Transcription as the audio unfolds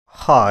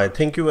Hi,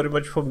 thank you very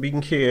much for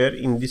being here.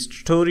 In this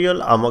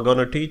tutorial, I'm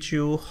gonna teach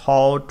you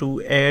how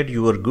to add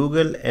your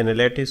Google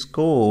Analytics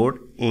code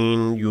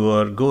in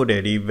your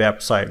GoDaddy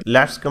website.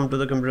 Let's come to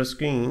the computer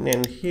screen,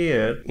 and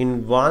here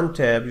in one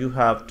tab you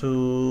have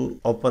to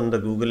open the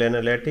Google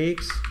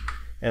Analytics,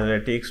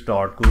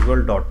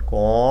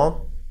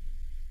 analytics.google.com,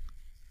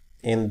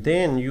 and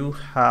then you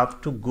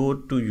have to go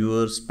to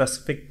your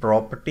specific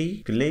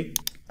property, click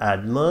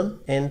admin,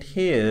 and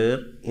here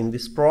in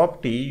this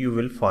property you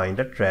will find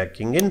a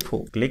tracking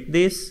info. Click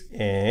this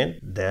and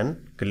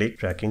then click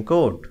tracking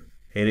code.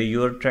 Here is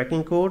your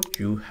tracking code.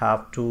 You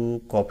have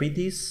to copy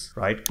this,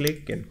 right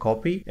click and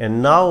copy,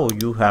 and now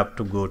you have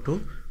to go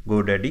to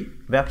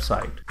GoDaddy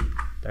website.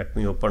 Let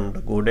me open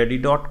the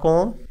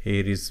GoDaddy.com.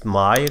 Here is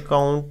my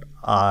account.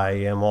 I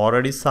am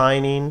already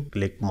signed in.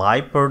 Click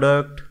my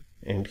product,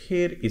 and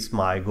here is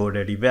my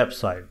GoDaddy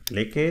website.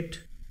 Click it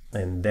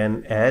and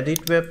then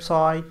edit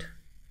website.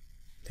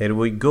 Here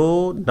we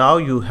go. Now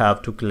you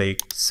have to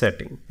click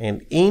setting,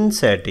 and in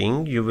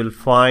setting you will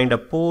find a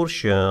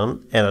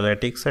portion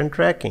analytics and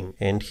tracking,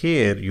 and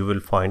here you will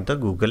find the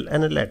Google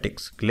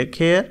Analytics. Click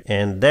here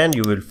and then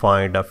you will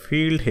find a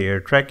field here,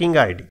 tracking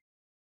ID.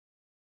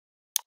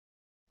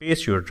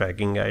 Paste your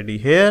tracking ID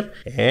here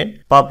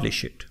and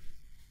publish it.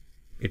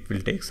 It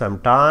will take some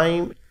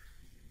time.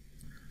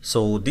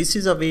 So this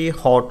is a way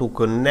how to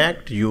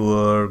connect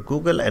your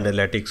Google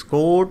Analytics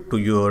code to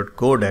your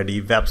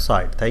GoDaddy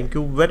website. Thank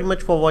you very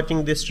much for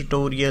watching this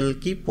tutorial.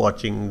 Keep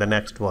watching the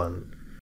next one.